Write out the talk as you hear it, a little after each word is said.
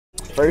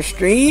First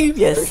stream?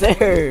 Yes,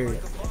 sir.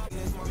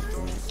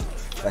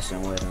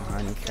 Messing with him.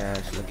 Honey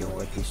Cash. Look at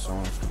what these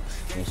songs.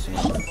 Ain't seen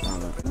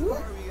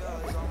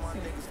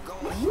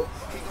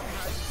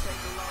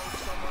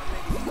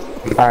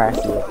Alright.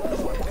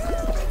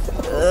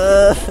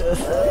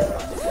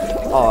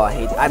 Oh, I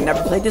hate. I've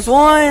never played this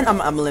one.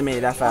 I'm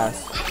eliminated that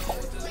fast.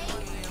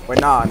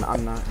 Wait, nah,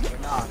 I'm not.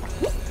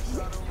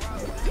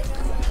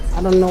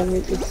 I don't know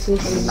if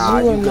it's Nah,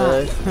 you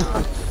good?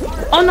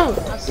 Oh no!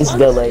 It's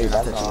delayed.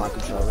 That's Touching all. my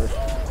controller.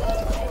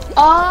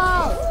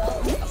 Oh!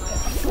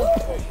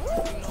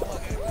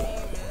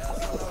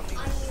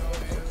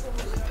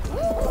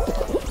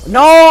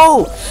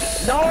 No!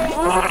 No!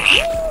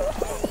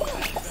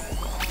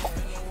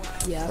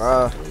 Yes.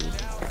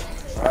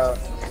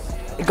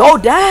 Bruh. Go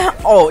down!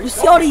 Oh, you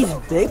see all these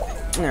big?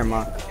 Never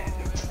mind.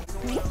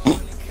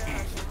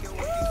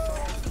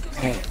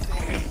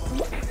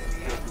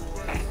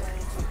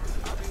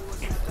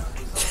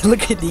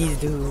 Look at these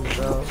dudes,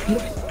 bro.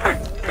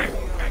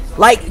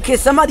 Like, can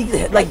somebody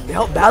like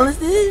help balance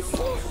this?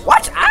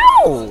 Watch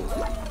out!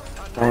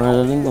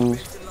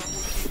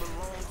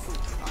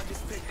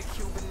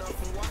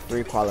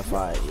 Three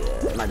qualified,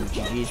 yeah. It might be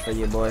GG's for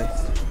you, boy.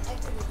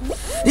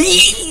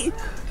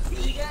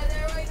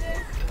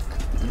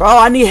 Bro,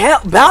 I need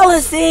help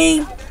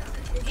balancing.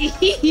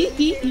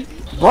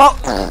 Bro,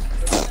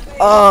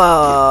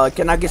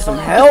 can I get some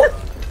help?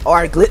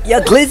 Or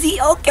Glizzy,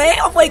 okay.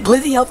 I'll play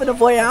Glizzy helping the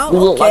boy out. You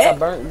look Okay. like a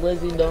burnt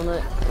Glizzy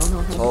donut.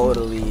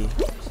 Totally.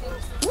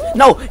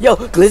 No, yo,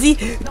 Glizzy.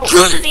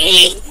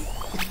 Glizzy.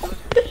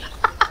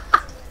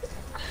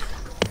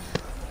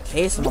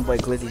 Okay, so my boy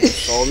Glizzy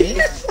just sold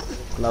me.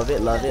 Love it,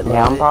 love it, love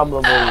Yeah, I'm it.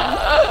 probably.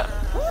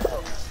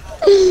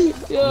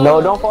 No,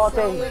 don't fall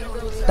thing.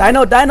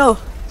 Dino.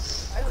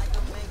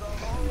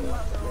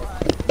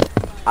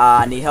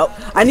 I need help.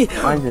 I need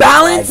Mine's just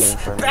balance. lagging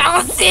for me.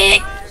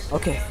 Balancing.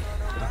 Okay.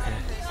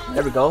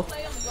 There we go.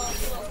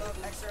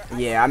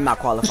 Yeah, I'm not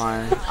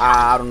qualifying.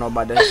 I don't know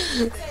about this.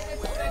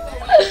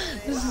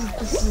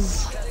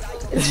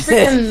 It's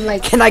freaking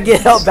like. Can I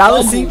get help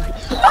balancing?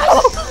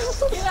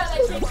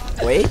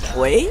 Wait.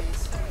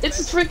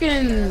 It's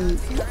freaking.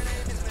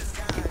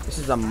 This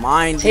is a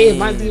mind Hey, it game.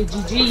 might be a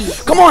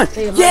GG's. Come on.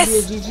 Hey, it Yes.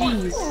 might be a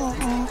GG's.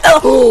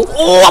 Oh,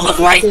 I was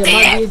right Hey, it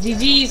there. might be a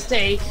GG's.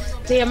 Say,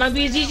 it might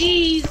be a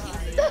GG's.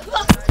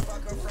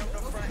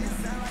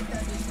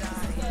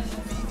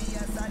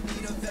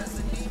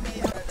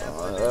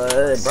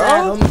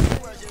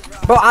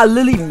 Bro, I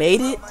literally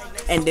made it,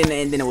 and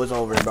then it was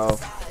over, bro. All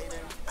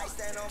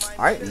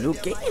right, new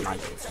game, I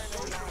guess.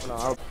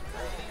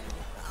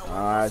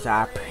 So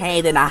I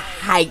paid in a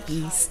hype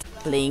beast,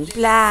 bling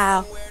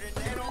blow.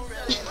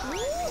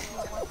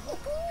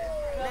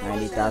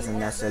 90,000,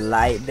 that's a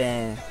light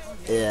band.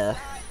 Yeah,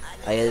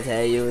 I gotta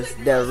tell you, it's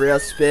the real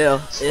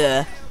spill.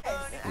 Yeah,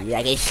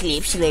 I can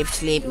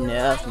sleep.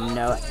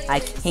 No, I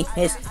can't.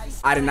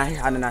 I did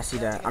not see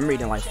that. I'm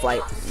reading like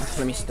flight.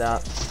 Let me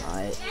stop.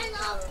 Alright.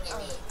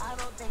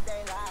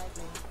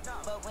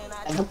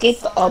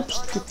 Navigate the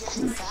obstacles.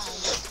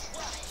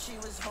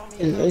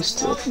 And race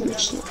to the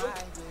finish line.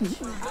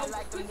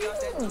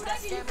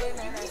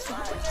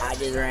 I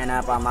just ran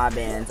up on my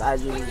bands. I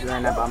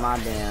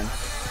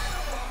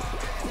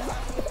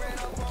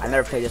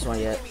never played this one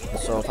yet,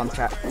 so if I'm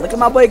trapped, look at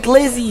my boy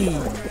Glizzy.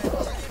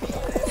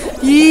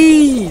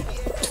 Yee!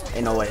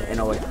 Ain't no way.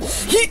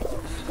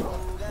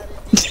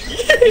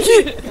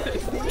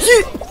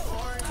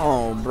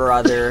 Oh,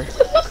 brother.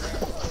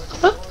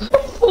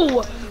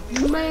 Oh,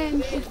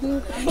 man.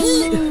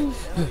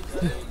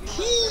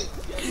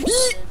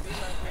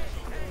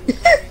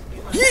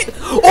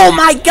 Oh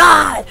my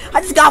god!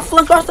 I just got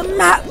flunked off the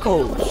map,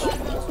 coach.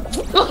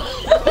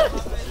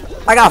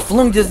 I got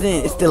flunked just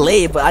then. It's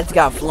delayed, but I just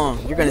got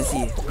flunked. You're gonna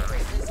see.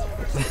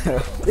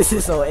 This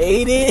is so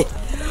 80.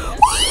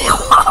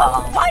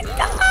 Oh my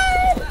god!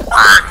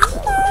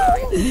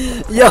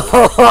 Yo,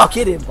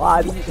 get it,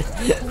 Bobby.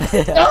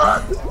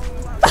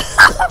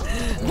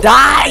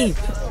 Die!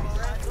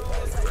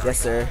 Yes,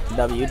 sir.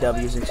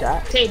 W's in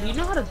chat. Hey, do you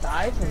know how to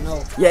dive or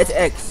no? Yeah, it's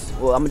X.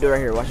 Well, I'm gonna do it right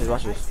here. Watch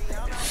this.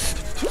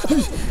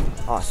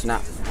 Oh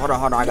snap! Hold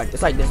on. I got.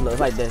 It's like this. Look,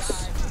 it's like this.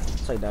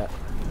 It's like that.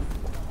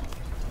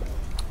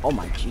 Oh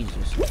my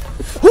Jesus!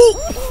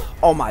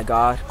 Oh my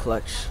God!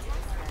 Clutch.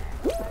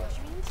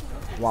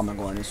 Why am I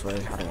going this way?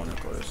 I don't want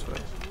to go this way.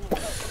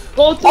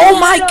 Go through Oh the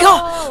my window!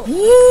 God!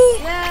 Woo!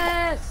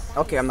 Yes!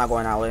 Okay, I'm not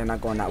going that way. I'm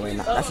not going that way.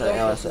 That's an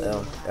L. That's an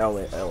L. L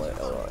way.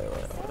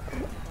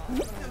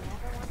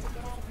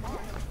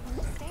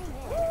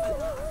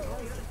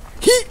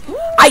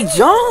 I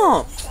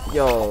jumped!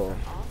 Yo.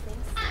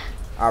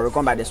 Alright, we're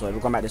going back this way.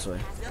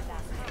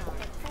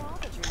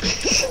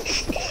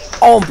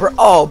 Oh,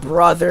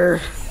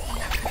 brother.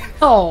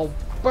 Oh,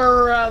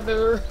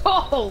 brother.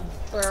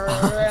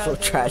 I'm so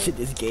trash at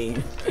this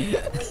game.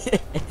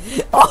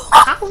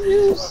 How are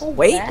you so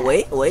bad?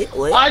 Wait.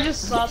 I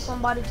just saw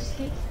somebody just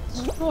get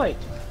destroyed.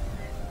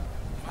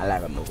 I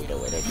like a movie the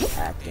way they be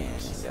acting.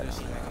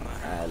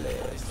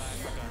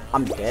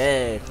 I'm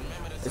dead.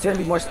 There's gonna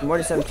be more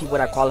than 7 people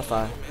that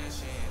qualify.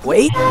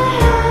 Wait.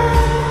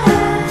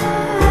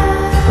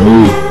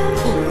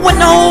 What?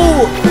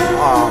 No!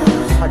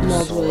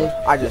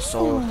 Oh, I just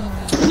sold.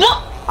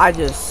 No! I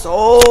just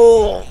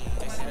sold.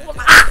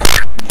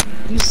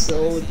 You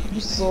sold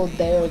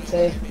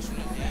Darate.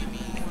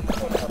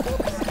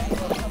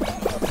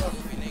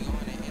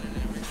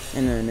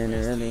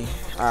 Really.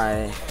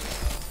 Alright.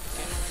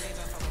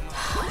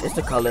 It's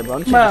the color, bro. I'm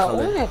changing Bro,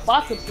 color. we ain't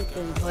fucking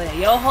chicken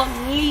play. Yo, help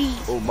me.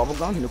 Oh,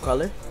 bubblegum, new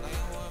color.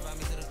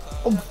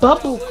 Oh,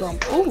 bubblegum.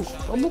 Oh,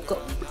 bubblegum.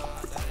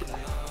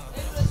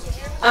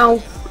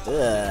 Ow.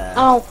 Ugh.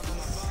 Ow.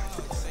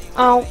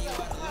 Ow.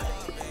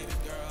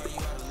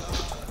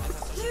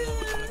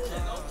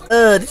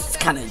 This is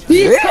kind of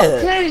Be a good.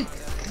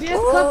 cupcake. Be a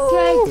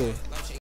cupcake.